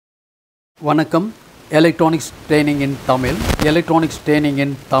வணக்கம். Electronics training இன்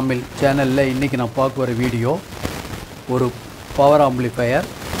தமிழ் சேனலில் இன்றைக்கி நான் பார்க்க வர வீடியோ ஒரு பவர் ஆம்பிளிஃபையர்.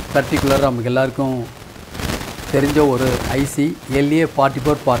 பர்டிகுலராக நமக்கு எல்லாருக்கும் தெரிஞ்ச ஒரு ஐசி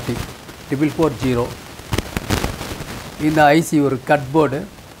LA4440 440. இந்த ஐசி ஒரு கட்போர்டு.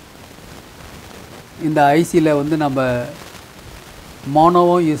 இந்த ஐசியில் வந்து நம்ம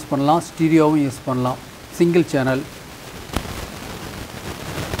மோனோவும் யூஸ் பண்ணலாம், ஸ்டீரியோவும் யூஸ் பண்ணலாம். Single channel.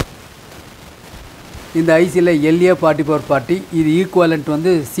 இந்த ஐசியில் LA4440 இது ஈக்குவலண்ட்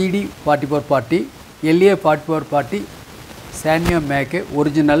வந்து CD4440. LA4440 Sanyo மேக்கு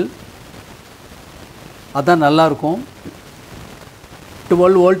original. அதான் நல்லாயிருக்கும்.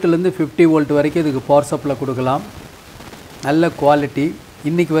 12 வோல்ட்லேருந்து 50 வோல்ட் வரைக்கும் இதுக்கு பவர் சப்ளை கொடுக்கலாம். நல்ல குவாலிட்டி.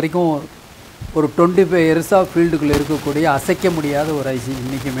 இன்றைக்கி வரைக்கும் ஒரு 25 இயர்ஸாக ஃபீல்டுக்குள்ளே இருக்கக்கூடிய அசைக்க முடியாத ஒரு ஐசி.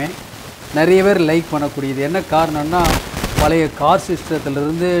 இன்றைக்குமே நிறைய பேர் லைக் பண்ணக்கூடியது. என்ன காரணம்னா, பழைய கார்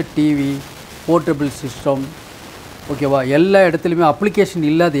சிஸ்டத்துலேருந்து டிவி, போர்ட்டபிள் சிஸ்டம், ஓகேவா, எல்லா இடத்துலையுமே அப்ளிகேஷன்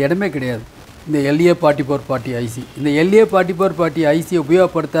இல்லாத இடமே கிடையாது இந்த LA4440 ஐசி. இந்த LA4440 ஐசியை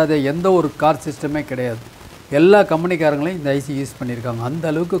உபயோகப்படுத்தாத எந்த ஒரு கார் சிஸ்டமே கிடையாது. எல்லா கம்பெனிக்காரங்களையும் இந்த ஐசி யூஸ் பண்ணியிருக்காங்க. அந்த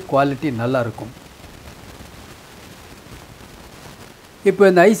அளவுக்கு குவாலிட்டி நல்லாயிருக்கும். இப்போ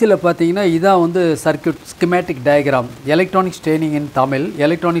இந்த ஐசியில் பார்த்தீங்கன்னா இதான் வந்து circuit schematic diagram. Electronics training இன்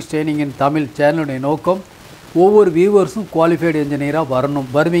தமிழ் சேனலுடைய நோக்கம் ஒவ்வொரு வியூவர்ஸும் குவாலிஃபைடு இன்ஜினியராக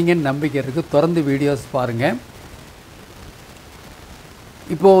வருவீங்கன்னு நம்பிக்கை இருக்குது. தொடர்ந்து வீடியோஸ் பாருங்கள்.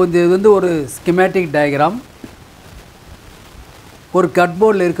 இப்போது இது வந்து ஒரு ஸ்கிமேட்டிக் டயக்ராம். ஒரு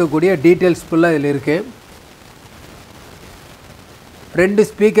கட்போர்டில் இருக்கக்கூடிய டீட்டெயில்ஸ் ஃபுல்லாக இதில் இருக்குது. 2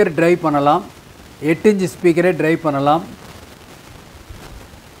 ஸ்பீக்கர் ட்ரைவ் பண்ணலாம். 8 இன்ச் ஸ்பீக்கரே ட்ரைவ் பண்ணலாம்.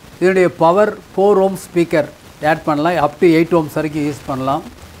 இதனுடைய பவர் 4 ohm ஸ்பீக்கர் ஆட் பண்ணலாம். அப் டு 8 ohms வரைக்கும் யூஸ் பண்ணலாம்.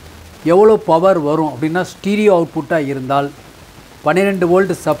 எவ்வளோ பவர் வரும் அப்படின்னா, ஸ்டீரியோ அவுட்புட்டாக இருந்தால் 12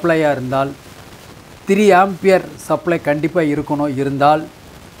 வோல்ட் சப்ளையாக இருந்தால் 3 ஆம்பியர் சப்ளை கண்டிப்பாக இருந்தால்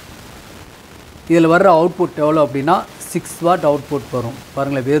இதில் வர்ற அவுட்புட் எவ்வளோ அப்படின்னா 6 வாட் அவுட்புட் வரும்.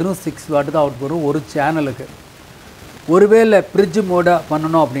 பாருங்களேன், வெறும் 6 வாட் தான் அவுட் வரும் ஒரு சேனலுக்கு. ஒருவேளை ஃப்ரிட்ஜ் மோடாக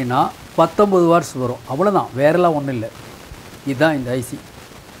பண்ணணும் அப்படின்னா 19 வாட்ஸ் வரும். அவ்வளோதான், வேறெல்லாம் ஒன்றும் இல்லை. இதுதான் இந்த ஐசி.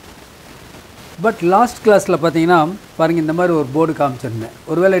 பட் லாஸ்ட் கிளாஸில் பார்த்தீங்கன்னா பாருங்கள், இந்த மாதிரி ஒரு போர்டு காமிச்சிருந்தேன்.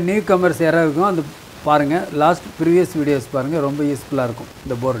 ஒருவேளை நியூ கமர்ஸ் யாராவது இருக்கும், அந்த பாருங்கள், லாஸ்ட் ப்ரீவியஸ் வீடியோஸ் பாருங்கள், ரொம்ப யூஸ்ஃபுல்லாக இருக்கும்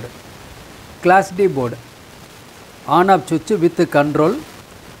இந்த board. Class D board. On off சுவிட்ச் வித் கண்ட்ரோல்.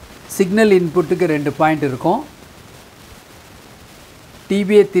 சிக்னல் இன்புட்டுக்கு 2 பாயிண்ட் இருக்கும்.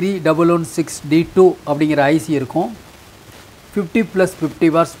 TBA 3116D2 அப்படிங்கிற ஐசி இருக்கும். 50 +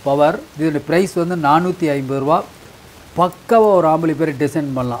 50 வாட்ஸ் பவர். இதோட ப்ரைஸ் வந்து 450 ரூபா. பக்காவாக ஒரு ஆம்பிளிஃபையர் டிசைன்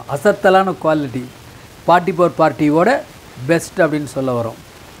பண்ணலாம். அசத்தலான குவாலிட்டி. 4440வோட பெஸ்ட் அப்படின்னு சொல்ல வரோம்.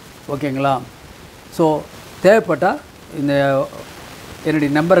 ஓகேங்களா? ஸோ தேவைப்பட்டால் இந்த என்னுடைய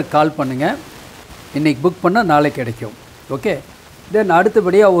நம்பருக்கு கால் பண்ணுங்கள். இன்றைக்கி புக் பண்ணால் நாளைக்கு கிடைக்கும். ஓகே. தென்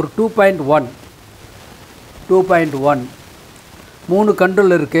அடுத்தபடியாக ஒரு 2.1 3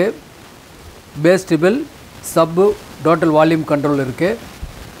 கண்ட்ரோல் இருக்குது. பேஸ் ட்ரிபிள், சப்பு, டோட்டல் வால்யூம் கண்ட்ரோல் இருக்குது.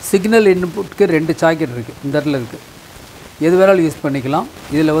 சிக்னல் இன்புட்க்கு 2 சாக்கெட் இருக்குது. இந்த இடத்துல இருக்குது. எது வேணாலும் யூஸ் பண்ணிக்கலாம்.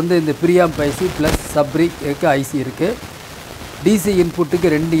 இதில் வந்து இந்த ப்ரீஆம்ப் ஐசி ப்ளஸ் சப்ரி இருக்குது, ஐசி இருக்குது. டிசி இன்புட்டுக்கு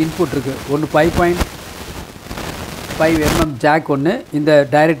 2 இன்புட் இருக்குது. ஒன்று 5.5 mm ஜாக், ஒன்று இந்த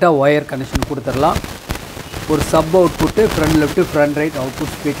டைரெக்டாக ஒயர் கனெக்ஷன் கொடுத்துடலாம். ஒரு sub output, front left, front right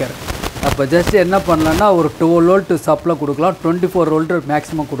output speaker. அப்போ ஜஸ்ட் என்ன பண்ணலான்னா ஒரு 12 வோல்ட் சப்ளை கொடுக்கலாம், 24 வோல்ட்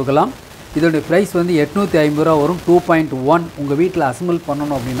மேக்ஸிமம் கொடுக்கலாம். இதோடைய ப்ரைஸ் வந்து 850 ரூபா வரும். 2.1 உங்கள் வீட்டில் அசம்பிள்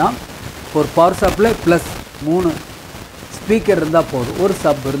பண்ணணும் அப்படின்னா ஒரு பவர் சப்ளை ப்ளஸ் 3 ஸ்பீக்கர் இருந்தால் போதும், ஒரு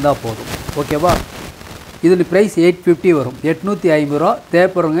சப் இருந்தால் போதும். ஓகேவா? இதோட ப்ரைஸ் 850 வரும். 850 ரூபா.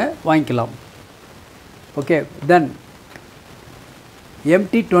 தேவைப்படுறவங்க வாங்கிக்கலாம். ஓகே. தென்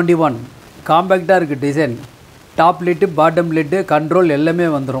MT21 காம்பேக்டாக இருக்குது design. Top lid, bottom lid, control எல்லாமே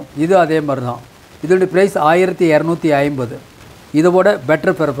வந்துடும். இது அதே மாதிரி தான். இதோட ப்ரைஸ் 1250. இதோட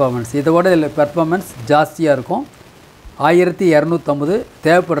பெட்டர் பெர்ஃபார்மன்ஸ். இதோட இதில் பெர்ஃபார்மன்ஸ் ஜாஸ்தியாக இருக்கும். 1250.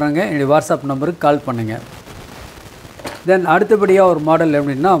 தேவைப்படுறவங்க என்னுடைய வாட்ஸ்அப் நம்பருக்கு கால் பண்ணுங்கள். தென் அடுத்தபடியாக ஒரு மாடல்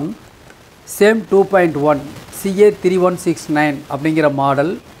எப்படின்னா, சேம் 2.1 CA3169 அப்படிங்கிற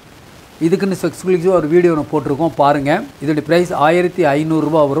மாடல். இதுக்குன்னு எக்ஸ்க்ளூசிவாக ஒரு வீடியோ ஒன்று போட்டிருக்கோம், பாருங்கள். இதோடைய ப்ரைஸ் 1500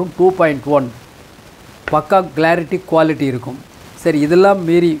 ரூபா வரும். 2.1 பக்கா கிளாரிட்டி குவாலிட்டி இருக்கும். சரி, இதெல்லாம்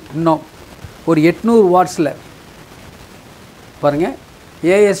மீறி இன்னும் ஒரு 800 வாட்ஸில் பாருங்கள்.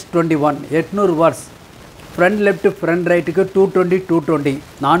 AS21 800 watts. Front left, front ரைட்டுக்கு 220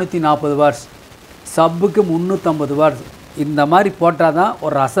 440 watts. சப்புக்கு 350 watts. இந்த மாதிரி போட்டால் தான்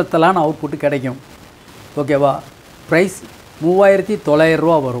ஒரு அசத்தலான அவுட்புட்டு கிடைக்கும். ஓகேவா? ப்ரைஸ் 3900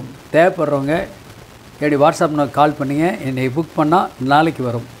 ரூபா வரும். தேவைப்படுறவங்க என்னுடைய வாட்ஸ்அப் நான் கால் பண்ணுங்கள். என்னை புக் பண்ணால் நாளைக்கு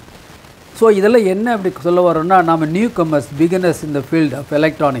வரும். ஸோ இதெல்லாம் என்ன அப்படி சொல்ல வரோன்னா, நம்ம நியூ கமர்ஸ் பிகினர்ஸ் இந்த ஃபீல்டு ஆஃப்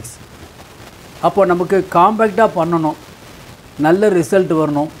எலக்ட்ரானிக்ஸ். அப்போ நமக்கு காம்பேக்டாக பண்ணணும், நல்ல ரிசல்ட்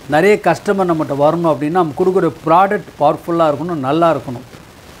வரணும், நிறைய கஸ்டமர் நம்மகிட்ட வரணும் அப்படின்னா நம்ம கொடுக்குற ப்ராடக்ட் பவர்ஃபுல்லாக இருக்கணும், நல்லா இருக்கணும்,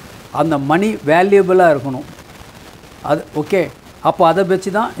 அந்த மணி வேல்யூபிளாக இருக்கணும். அது ஓகே. அப்போ அதை வச்சு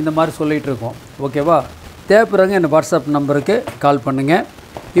தான் இந்த மாதிரி சொல்லிகிட்டு இருக்கோம். ஓகேவா? தேவைப்படுறவங்க இந்த வாட்ஸ்அப் நம்பருக்கு கால் பண்ணுங்கள்.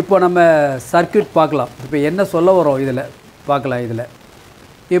 இப்போ நம்ம சர்க்யூட் பார்க்கலாம். இப்போ என்ன சொல்ல வரோம் இதில் பார்க்கலாம். இதில்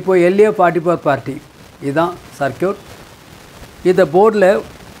இப்போ LA44 இதுதான் சர்க்யூட். இந்த போர்டில்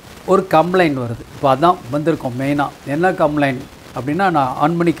ஒரு கம்ப்ளைண்ட் வருது. இப்போ அதான் வந்திருக்கோம் மெயினாக. என்ன கம்ப்ளைண்ட் அப்படின்னா நான்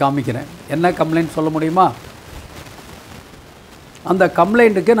ஆன் பண்ணி காமிக்கிறேன். என்ன கம்ப்ளைண்ட் சொல்ல முடியுமா? அந்த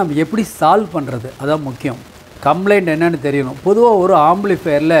கம்ப்ளைண்ட்டுக்கு நம்ம எப்படி சால்வ் பண்ணுறது, அதான் முக்கியம். கம்ப்ளைண்ட் என்னென்னு தெரியணும். பொதுவாக ஒரு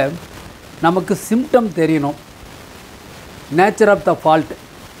ஆம்பிளிஃபையரில் நமக்கு சிம்டம் தெரியணும், நேச்சர் ஆஃப் த ஃபால்ட்,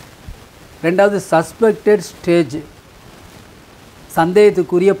 ரெண்டாவது சஸ்பெக்டட் ஸ்டேஜ்,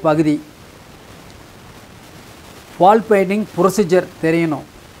 சந்தேகத்துக்குரிய பகுதி, ஃபால்ட் ஃபைண்டிங் ப்ரொசீஜர் தெரியணும்,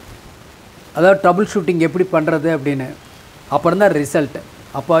 அதாவது ட்ரபிள் ஷூட்டிங் எப்படி பண்ணுறது அப்படின்னு. அப்புறம் தான் ரிசல்ட்.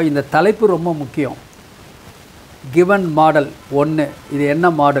 அப்போ இந்த தலைப்பு ரொம்ப முக்கியம். கிவன் மாடல் 1, இது என்ன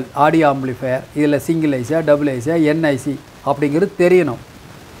மாடல், ஆடியோ ஆம்பிளிஃபையர், இதில் single Isaiah double Isaiah NIC அப்படிங்கிறது தெரியணும்.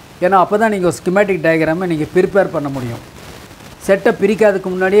 ஏன்னா அப்போ தான் நீங்கள் ஸ்கிமேட்டிக் டயக்ராமை நீங்கள் ப்ரிப்பேர் பண்ண முடியும். செட்டை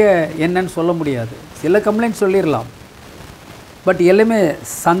பிரிக்காததுக்கு முன்னாடியே என்னன்னு சொல்ல முடியாது. சில கம்ப்ளைண்ட் சொல்லிடலாம், பட் எல்லாமே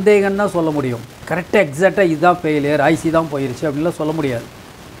சந்தேகம் தான் சொல்ல முடியும். கரெக்டாக எக்ஸாக்டாக இதுதான் ஃபெயிலியர், ஐசி தான் போயிடுச்சு அப்படின்லாம் சொல்ல முடியாது.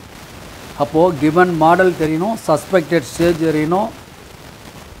 அப்போது கிவன் மாடல் தெரியணும், சஸ்பெக்டட் ஸ்டேஜ் தெரியணும்,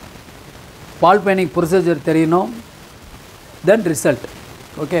 ஃபால்ட் ஃபைண்டிங் ப்ரொசீஜர் தெரியணும், தென் ரிசல்ட்.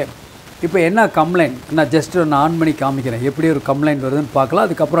 ஓகே. இப்போ என்ன கம்ப்ளைண்ட், நான் ஜஸ்ட் நான் ஆன் பண்ணி காமிக்கிறேன் எப்படி ஒரு கம்ப்ளைண்ட் வருதுன்னு பார்க்கலாம்.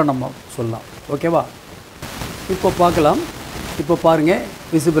 அதுக்கப்புறம் நம்ம சொல்லலாம். ஓகேவா? இப்போ பார்க்கலாம். இப்போ பாருங்கள்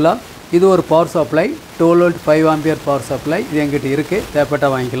விசிபிளாக இது ஒரு power supply 12 volt 5 ampere power supply. இது எங்கிட்ட இருக்குது,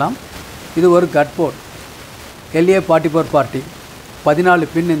 தேவைப்பட்டால் வாங்கிக்கலாம். இது ஒரு கட் போர்ட் LA44 14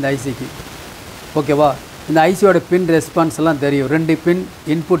 பின் இந்த ஐசிக்கு. ஓகேவா? இந்த ஐசியோட பின் ரெஸ்பான்ஸ் எல்லாம் தெரியும். 2 பின்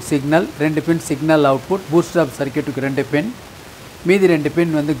இன்புட் சிக்னல், 2 பின் சிக்னல் அவுட்புட், பூஸ்ட் அப் சர்க்யூட்டுக்கு 2 பின், மீதி 2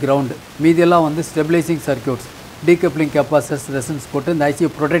 பின் வந்து கிரவுண்டு, மீதியெல்லாம் வந்து ஸ்டெபிலைசிங் சர்க்யூட்ஸ், டீகப்ளிங் கெப்பாசிட்டர்ஸ், ரெசன்ஸ் போட்டு இந்த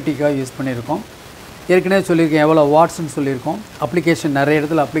ஐசியை ப்ரொடெக்டிக்காக யூஸ் பண்ணியிருக்கோம். ஏற்கனவே சொல்லியிருக்கேன் எவ்வளோ வாட்ஸ்ன்னு சொல்லியிருக்கோம். அப்ளிகேஷன் நிறைய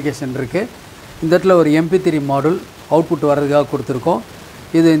இடத்துல அப்ளிகேஷன் இருக்குது. இந்த இடத்துல ஒரு MP3 மாடல் அவுட்புட் வர்றதுக்காக கொடுத்துருக்கோம்.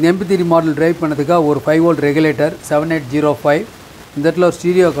 இது இந்த MP3 மாடல் ட்ரைவ் பண்ணதுக்காக ஒரு 5 volt ரெகுலேட்டர் 7805. இந்த இடத்துல ஒரு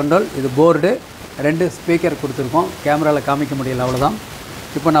ஸ்டீரியோ கண்ட்ரோல், இது போர்டு, 2 ஸ்பீக்கர் கொடுத்துருக்கோம். கேமராவில் காமிக்க முடியல, அவ்வளோதான்.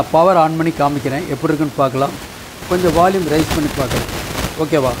 இப்போ நான் பவர் ஆன் பண்ணி காமிக்கிறேன், எப்படி இருக்குன்னு பார்க்கலாம். கொஞ்சம் வால்யூம் ரைஸ் பண்ணி பார்க்குறேன்.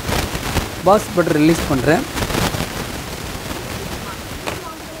 ஓகேவா? பாஸ் பட்டன் ரிலீஸ் பண்ணுறேன்.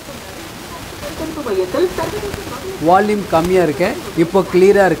 வால்யூம் கம்மியாக இருக்கு, இப்போ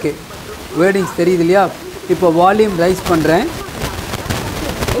கிளியராக இருக்குது, வேர்டிங்ஸ் தெரியுது இல்லையா? இப்போ வால்யூம் ரைஸ் பண்ணுறேன்.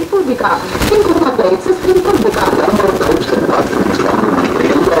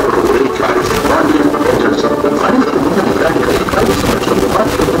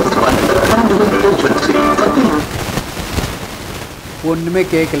 ஒன்றுமே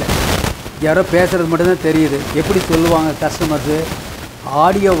கேட்கல, யாரோ பேசுகிறது மட்டும்தான் தெரியுது. எப்படி சொல்லுவாங்க கஸ்டமர்ஸு?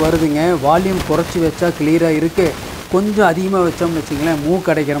 ஆடியோ வருதுங்க, வால்யூம் குறைச்சி வச்சா கிளியராக இருக்குது, கொஞ்சம் அதிகமாக வச்சோம்னு வச்சுங்களேன் மூக்கு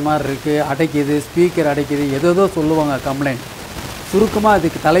அடைக்கிற மாதிரி இருக்குது, அடைக்குது, ஸ்பீக்கர் அடைக்குது, ஏதோ சொல்லுவாங்க கம்ப்ளைண்ட். சுருக்கமாக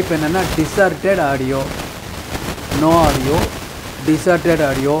அதுக்கு தலைப்பு என்னென்னா டிஸார்டட் ஆடியோ, நோ ஆடியோ, டிஸார்டட்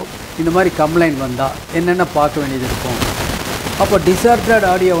ஆடியோ. இந்த மாதிரி கம்ப்ளைண்ட் வந்தால் என்னென்ன பார்க்க வேண்டியது இருக்கும். அப்போ டிஸார்டட்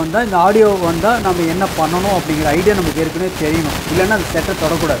ஆடியோ வந்தால், இந்த ஆடியோ வந்தால் நம்ம என்ன பண்ணணும் அப்படிங்கிற ஐடியா நமக்கு ஏற்கனவே தெரியணும். இல்லைன்னா அந்த செட்டை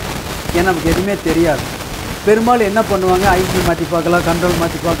தொடக்கூடாது, ஏன்னா நமக்கு எதுவுமே தெரியாது. பெரும்பாலும் என்ன பண்ணுவாங்க, ஐசி மாற்றி பார்க்கலாம், கண்ட்ரோல்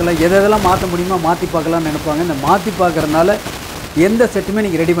மாற்றி பார்க்கலாம், எதெல்லாம் மாற்ற முடியுமோ மாற்றி பார்க்கலாம்னு நினைப்பாங்க. இந்த மாற்றி பார்க்குறதுனால எந்த செட்டுமே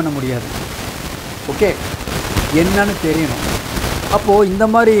நீங்கள் ரெடி பண்ண முடியாது. ஓகே, என்னன்னு தெரியணும். அப்போது இந்த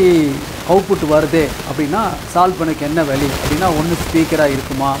மாதிரி அவுட்புட் வருது அப்படின்னா சால்வ் பண்ணக்கு என்ன வழி அப்படின்னா, ஒன்று ஸ்பீக்கராக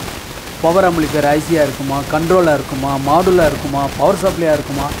இருக்குமா, பவர் ஆம்பிளிஃபையர் ஐசியாக இருக்குமா, கண்ட்ரோலாக இருக்குமா, மாடுலாக இருக்குமா, பவர் சப்ளையாக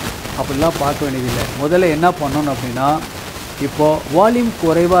இருக்குமா, அப்படிலாம் பார்க்க வேண்டியதில்லை. முதல்ல என்ன பண்ணணும் அப்படின்னா, இப்போது வால்யூம்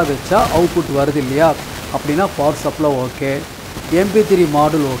குறைவாக வச்சா அவுட்புட் வருது இல்லையா, அப்படின்னா power supply okay, MP3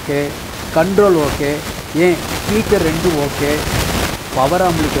 model okay, control okay, ஏன் ஸ்பீக்கர் 2 ஓகே, பவர்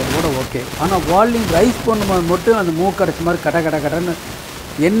ஆம்பிளிஃபையர் கூட ஓகே. ஆனால் வால்யூம் ரைஸ் பண்ணும்போது மட்டும் அந்த மூக்கு அடைச்ச மாதிரி கடன்னு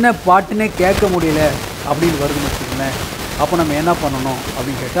என்ன பாட்டுனே கேட்க முடியல அப்படின்னு வருதுன்னு வச்சுக்கோங்களேன். அப்போ நம்ம என்ன பண்ணணும்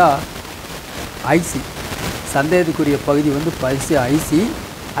அப்படின்னு கேட்டால், ஐசி சந்தேகத்துக்குரிய பகுதி வந்து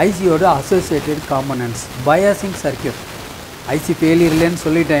ஐசியோட associated components, biasing circuit. IC failure இல்லைன்னு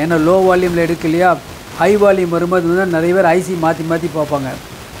சொல்லிட்டேன், ஏன்னா லோ வால்யூமில் எடுக்கு இல்லையா. ஹை வால்யூம் வரும்போது வந்து நிறைய பேர் ஐசி மாற்றி பார்ப்பாங்க.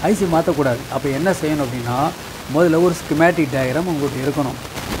 ஐசி மாற்றக்கூடாது. அப்போ என்ன செய்யணும் அப்படின்னா, முதல்ல ஒரு ஸ்கிமேட்டிக் டயக்ராம் உங்கள்கிட்ட இருக்கணும்.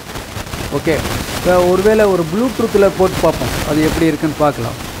 ஓகே, இப்போ ஒருவேளை ஒரு ப்ளூடூத்தில் போட்டு பார்ப்போம், அது எப்படி இருக்குன்னு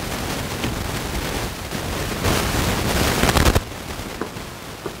பார்க்கலாம்.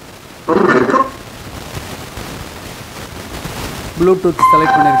 ப்ளூடூத்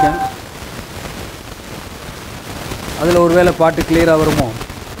செலக்ட் பண்ணியிருக்கேன். அதில் ஒருவேளை பாட்டு கிளியராக வருமோ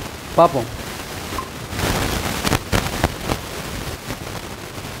பார்ப்போம்.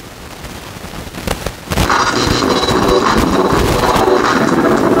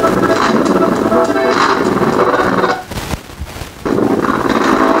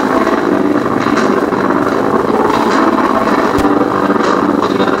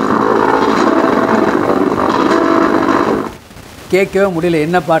 கேட்கவே முடியல,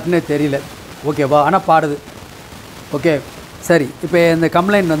 என்ன பாட்டுன்னே தெரியல. ஓகேவா, ஆனால் பாடுது. ஓகே சரி, இப்போ இந்த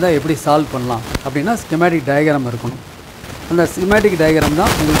கம்ப்ளைண்ட் வந்தால் எப்படி சால்வ் பண்ணலாம் அப்படின்னா ஸ்கெமேட்டிக் டயக்ராம் இருக்கணும். அந்த ஸ்கெமேட்டிக் டயக்ராம்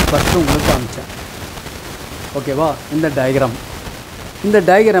தான் உங்களுக்கு ஃபஸ்ட்டு உங்களுக்கு காமிச்சேன். ஓகேவா, இந்த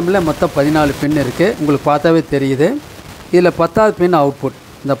டயக்ராமில் மொத்தம் 14 பின் இருக்குது. உங்களுக்கு பார்த்தாவே தெரியுது. இதில் 10வது பின் அவுட்புட்.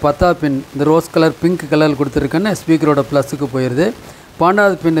 இந்த 10வது பின் இந்த ரோஸ் கலர் பிங்க் கலர் கொடுத்துருக்குன்னு ஸ்பீக்கரோட ப்ளஸுக்கு போயிடுது.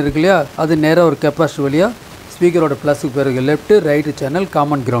 12வது பின் இருக்கு இல்லையா, அது நேராக ஒரு கெப்பாசிட்டி வழியாக ஸ்பீக்கரோட ப்ளஸுக்கு போயிருக்கு. Left right channel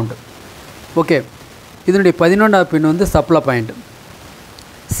common ground. Okay, இதனுடைய 11வது பின் வந்து supply point.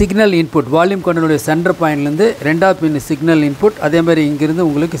 Signal input volume கண்ட்ரோலுடைய centre பாயிண்ட்லேருந்து 2வது பின் சிக்னல் இன்புட். அதே மாதிரி இங்கேருந்து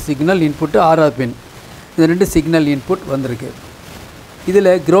உங்களுக்கு சிக்னல் இன்புட்டு 6வது பின். இது 2 சிக்னல் இன்புட் வந்திருக்கு.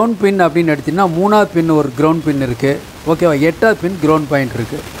 இதில் கிரவுண்ட் பின் அப்படின்னு எடுத்திங்கன்னா 3வது பின் ஒரு கிரவுண்ட் பின் இருக்குது. ஓகேவா, 8வது பின் கிரவுண்ட் பாயிண்ட்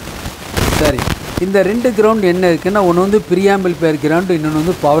இருக்குது. சரி, இந்த 2 கிரவுண்ட் என்ன இருக்குன்னா, ஒன்று வந்து ப்ரீஆம்பிளிஃபையர் கிரவுண்டு, இன்னொன்று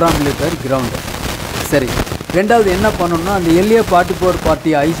வந்து பவர் ஆம்பிளிஃபையர் கிரவுண்டு. சரி, ரெண்டாவது என்ன பண்ணணும்னா, அந்த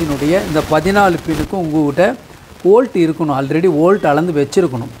LA4440 ஐசினுடைய இந்த 14 பின்னுக்கும் உங்கள்கிட்ட வோல்ட் இருக்கணும். ஆல்ரெடி வோல்ட் அளந்து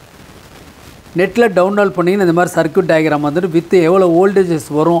வச்சுருக்கணும். நெட்டில் டவுன்லோட் பண்ணிங்கன்னா இந்த மாதிரி சர்க்யூட் டயக்ராம் வந்துட்டு வித் எவ்வளோ வோல்டேஜஸ்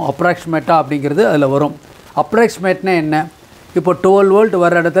வரும் அப்ராக்சிமேட்டாக அப்படிங்கிறது அதில் வரும். அப்ராக்சிமேட்னா என்ன, இப்போ 12 வோல்ட்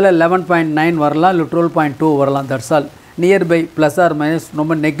வர இடத்துல 11.9 வரலாம், இல்லை 12.2 வரலாம். That's all. Nearby plus R minus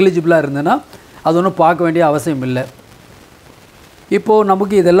ரொம்ப நெக்லிஜிபிளாக இருந்ததுன்னா அது ஒன்றும் பார்க்க வேண்டிய அவசியம் இல்லை. இப்போது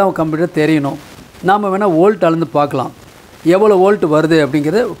நமக்கு இதெல்லாம் கம்ப்ளீட்டாக தெரியணும். நாம் வேணால் வோல்ட் அளந்து பார்க்கலாம், எவ்வளோ வோல்ட் வருது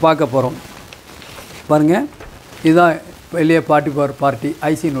அப்படிங்கிறத பார்க்க போகிறோம். பாருங்கள், இதுதான் LA4440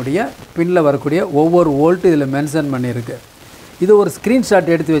 ஐசியினுடைய பின்னில் வரக்கூடிய ஒவ்வொரு வோல்ட்டு இதில் மென்ஷன் பண்ணியிருக்கு. இது ஒரு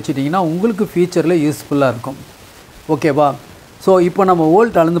ஸ்க்ரீன்ஷாட் எடுத்து வச்சுட்டிங்கன்னா உங்களுக்கு ஃபியூச்சரில் யூஸ்ஃபுல்லாக இருக்கும். ஓகேவா, ஸோ இப்போ நம்ம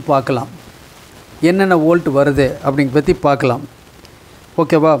வோல்ட் அளந்து பார்க்கலாம், என்னென்ன வோல்ட் வருது அப்படிங்க பற்றி பார்க்கலாம்.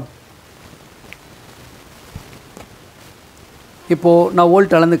 ஓகேவா, இப்போது நான்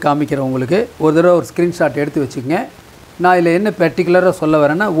வோல்ட் அளந்து காமிக்கிறேன் உங்களுக்கு. ஒரு தடவை ஒரு ஸ்க்ரீன்ஷாட் எடுத்து வச்சுக்கோங்க. நான் இதில் என்ன பர்டிகுலராக சொல்ல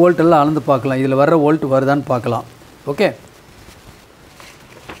வரேன்னா, வோல்ட்டெல்லாம் அளந்து பார்க்கலாம், இதில் வர்ற வோல்ட் வருதான்னு பார்க்கலாம். ஓகே,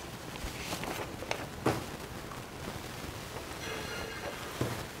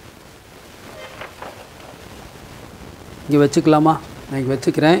 இங்கே வச்சுக்கலாமா? நான் இங்கே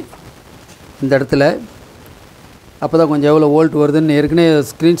வச்சுக்கிறேன் இந்த இடத்துல. அப்போ தான் கொஞ்சம் எவ்வளோ வோல்ட் வருதுன்னு ஏற்கனவே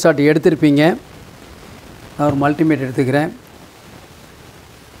ஸ்க்ரீன்ஷாட் எடுத்திருப்பீங்க. நான் ஒரு மல்டிமீட்டர் எடுத்துக்கிறேன்.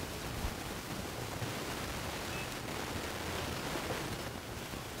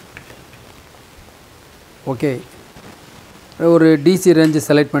 ஓகே, ஒரு டிசி ரேஞ்சு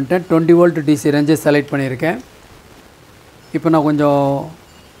செலக்ட் பண்ணிட்டேன். 20 வோல்ட் டிசி ரேஞ்சை செலக்ட் பண்ணியிருக்கேன். இப்போ நான் கொஞ்சம்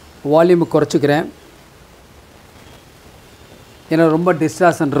வால்யூம் குறைச்சிக்கிறேன், ஏன்னா ரொம்ப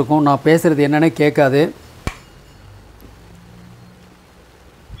டிஸ்ட்ராக்ஷன் இருக்கும், நான் பேசுகிறது என்னென்னு கேட்காது.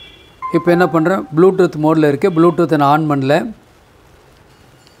 இப்போ என்ன பண்ணுறேன், ப்ளூடூத் மோடில் இருக்குது. ப்ளூடூத்தை நான் ஆன் பண்ணல.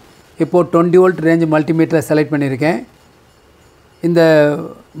 இப்போது 20 வோல்ட் ரேஞ்சு மல்டிமீட்டரை செலக்ட் பண்ணியிருக்கேன். இந்த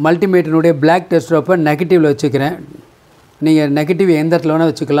மல்டிமீட்டருடைய பிளாக் டெஸ்ட்ராப்பை நெகட்டிவில் வச்சுக்கிறேன். நீங்கள் நெகட்டிவ் எந்த இடத்துல வேணால்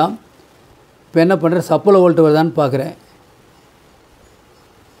வச்சுக்கலாம். இப்போ என்ன பண்ணுறேன், சப்ளை வோல்ட் வருதான்னு பார்க்குறேன்.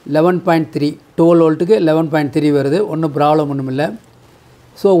 11.3 12 வோல்ட்டுக்கு 11.3 வருது. ஒன்றும் ப்ராப்ளம் ஒன்றும் இல்லை.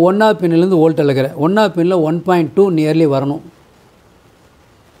 ஸோ 1வது பின்னிலேருந்து வோல்ட் அழுகிறேன். 1வது பின்னில் 1.2 நியர்லி வரணும்.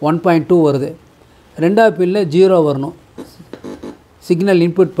 1.2 வருது. 2வது பின்னில் 0 வரணும். சிக்னல்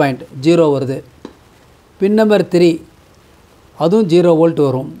இன்புட் பாயிண்ட் 0 வருது. பின் நம்பர் 3 அதுவும் 0 வோல்ட்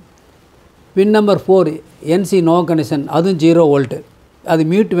வரும். பின் நம்பர் 4 NC நோ கனெக்ஷன், அதுவும் 0 வோல்ட்டு. அது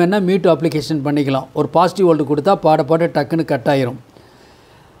மியூட் வேணால் மியூட் அப்ளிகேஷன் பண்ணிக்கலாம். ஒரு பாசிட்டிவ் வோல்ட் கொடுத்தா பாட டக்குன்னு கட் ஆகிரும்.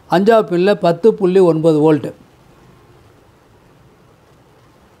 5வது பின்னில் 10.9 வோல்ட்டு,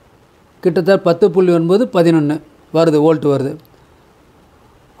 கிட்டத்தட்ட 10.9 11 வருது, வோல்ட் வருது.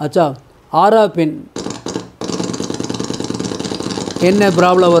 ஆச்சா, 6வது பின் என்ன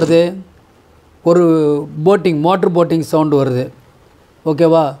ப்ராப்ளம் வருது, ஒரு மோட்டர் போட்டிங் சவுண்டு வருது.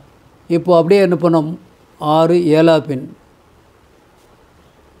 ஓகேவா, இப்போது அப்படியே என்ன பண்ணோம், 6 7வது பின்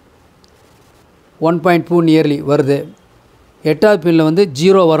 1.2 நியர்லி வருது. 8வது பின்னில் வந்து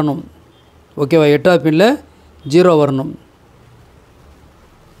 0 வரணும். ஓகேவா, 8வது பின்னில் 0 வரணும்.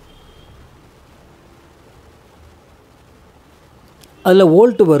 அதில்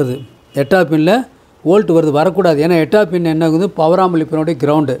வோல்ட்டு வருது. 8வது பின்னில் வோல்ட் வருது, வரக்கூடாது. ஏன்னா 8வது பின் என்ன ஆகுது, பவர் ஆம்பிளிஃபையருடைய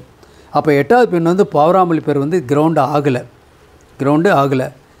கிரவுண்டு. அப்போ 8வது பின் வந்து பவர் ஆம்பிளிஃபையர் வந்து கிரவுண்டு ஆகலை.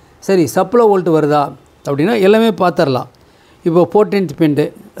 சரி, சப்ளை வோல்ட் வருதா அப்படின்னா எல்லாமே பார்த்துடலாம். இப்போ 14th பின்னு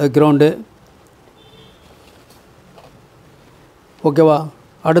கிரவுண்டு, ஓகேவா.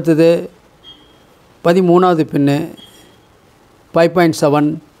 அடுத்தது 13வது பின்னு 5.7.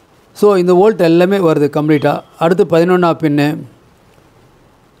 ஸோ இந்த வோல்ட் எல்லாமே வருது கம்ப்ளீட்டாக. அடுத்து 11வது பின்னு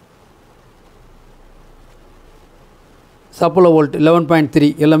சப்ளை வோல்ட் 11.3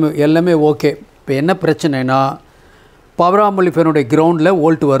 எல்லாமே ஓகே. இப்போ என்ன பிரச்சனைனா பவர் ஆம்பிளிஃபையருடைய கிரவுண்டில்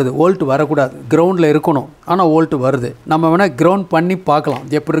வோல்ட் வரக்கூடாது, கிரவுண்டில் இருக்கணும், ஆனால் வோல்ட் வருது. நம்ம வேணால் கிரவுண்ட் பண்ணி பார்க்கலாம்,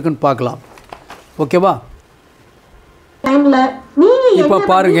 எப்படி இருக்குன்னு பார்க்கலாம். ஓகேவா. இப்போ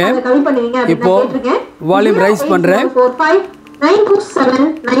பாருங்க, இப்போ வால்யூம் ரைஸ் பண்ணுறேன்.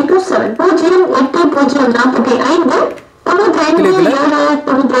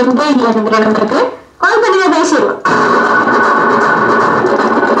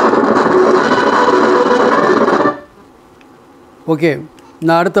 ஓகே,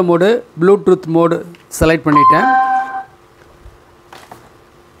 நான் அடுத்த மோடு ப்ளூடூத் மோடு செலக்ட் பண்ணிட்டேன்.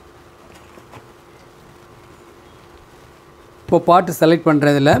 இப்போ பாட்டு செலக்ட்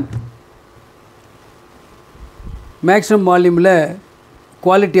பண்ணுறதில் மேக்ஸிமம் வால்யூமில்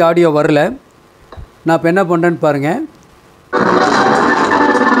குவாலிட்டி ஆடியோ வரல. நான் இப்போ என்ன பண்ணுறேன்னு பாருங்கள்.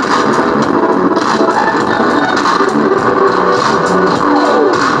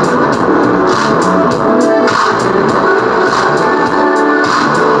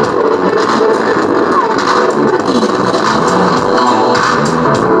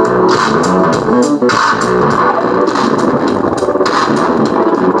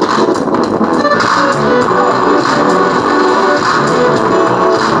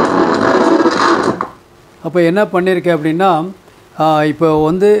 அப்போ என்ன பண்ணியிருக்கேன் அப்படின்னா, இப்போ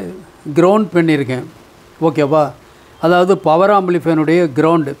வந்து கிரவுண்ட் பண்ணியிருக்கேன். ஓகேவா. அதாவது பவர் ஆம்பிளிஃபையருடைய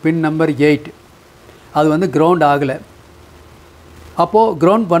கிரவுண்டு பின் நம்பர் 8 அது வந்து கிரவுண்ட் ஆகலை. அப்போது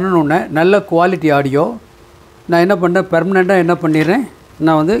கிரவுண்ட் பண்ணணுன்னே நல்ல குவாலிட்டி ஆடியோ நான் என்ன பண்ணுறேன், பெர்மனெண்ட்டாக என்ன பண்ணிடுறேன்,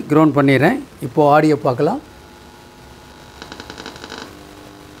 நான் வந்து கிரவுண்ட் பண்ணிடுறேன். இப்போது ஆடியோ பார்க்கலாம்.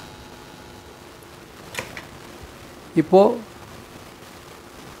 இப்போது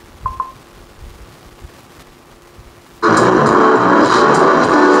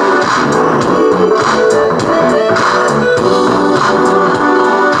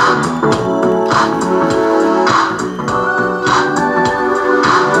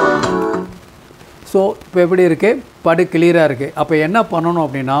ஸோ இப்போ எப்படி இருக்குது, படு கிளியராக இருக்குது. அப்போ என்ன பண்ணணும்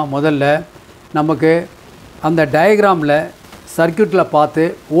அப்படின்னா, முதல்ல நமக்கு அந்த டயக்ராமில் சர்க்யூட்டில் பார்த்து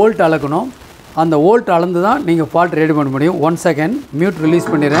வோல்ட் அளக்கணும். அந்த வோல்ட் அளந்து தான் நீங்கள் ஃபால்ட் ரெடி பண்ண முடியும். 1 செகண்ட் மியூட்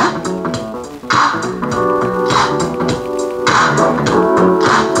ரிலீஸ் பண்ணிடுறேன்.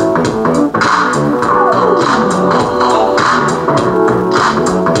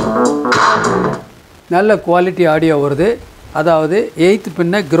 நல்ல குவாலிட்டி ஆடியோ வருது. அதாவது 8th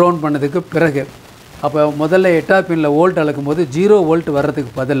பின்னை கிரவுண்ட் பண்ணதுக்கு பிறகு. அப்போ முதல்ல 8வது பின்னில் வோல்ட் அளக்கும் போது 0 வோல்ட்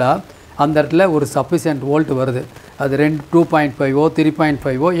வர்றதுக்கு பதிலாக அந்த இடத்துல ஒரு சஃபிஷியன்ட் வோல்ட் வருது. அது 2.5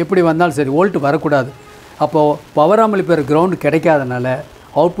 3.5 எப்படி வந்தாலும் சரி, வோல்ட் வரக்கூடாது. அப்போது power amplifier ground கிடைக்காதனால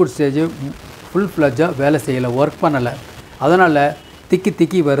output stage full ஃப்ளஜ்ஜாக வேலை செய்யலை, ஒர்க் பண்ணலை. அதனால்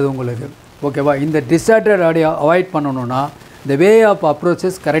திக்கி வருது உங்களுக்கு. ஓகேவா. இந்த டிஸ்டார்டட் ஆடியோ அவாய்ட் பண்ணணுன்னா இந்த வே ஆஃப்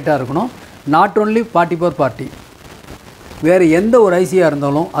அப்ரோச்சஸ் கரெக்டாக இருக்கணும். நாட் ஓன்லி 40x40, வேறு எந்த ஒரு ஐசியாக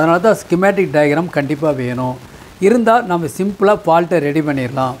இருந்தாலும். அதனால தான் ஸ்கிமேட்டிக் டயக்ராம் கண்டிப்பாக வேணும். இருந்தால் நம்ம சிம்பிளாக ஃபால்ட்டை ரெடி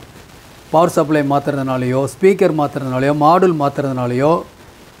பண்ணிடலாம். Power supply மாற்றுறதுனாலையோ, speaker மாற்றுறதுனாலையோ, module மாற்றுறதுனாலையோ,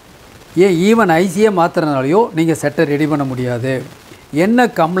 even ஐசியை மாற்றுறதுனாலையோ நீங்கள் செட்டை ரெடி பண்ண முடியாது. என்ன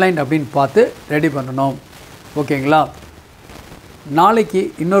கம்ப்ளைண்ட் அப்படின்னு பார்த்து ரெடி பண்ணணும். ஓகேங்களா. நாளைக்கு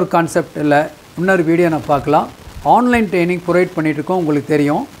இன்னொரு கான்செப்டில் இன்னொரு வீடியோ நான் பார்க்கலாம். ஆன்லைன் ட்ரைனிங் ப்ரொவைட் பண்ணிகிட்ருக்கோம், உங்களுக்கு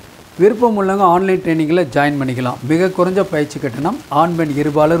தெரியும். விருப்பம் உள்ளவங்க ஆன்லைன் ட்ரைனிங்கில் ஜாயின் பண்ணிக்கலாம். மிக குறைஞ்ச பயிற்சி கட்டணம், ஆண் பெண்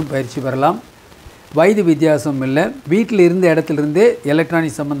இருபாலரும் பயிற்சி பெறலாம். வயது வித்தியாசம் இல்லை. வீட்டில் இருந்த இடத்துலேருந்தே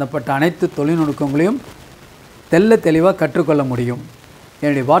எலக்ட்ரானிக் சம்மந்தப்பட்ட அனைத்து தொழில்நுட்பங்களையும் தெளிவாக கற்றுக்கொள்ள முடியும்.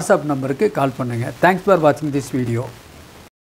 என்னுடைய வாட்ஸ்அப் நம்பருக்கு கால் பண்ணுங்கள். தேங்க்ஸ் ஃபார் வாட்சிங் திஸ் வீடியோ.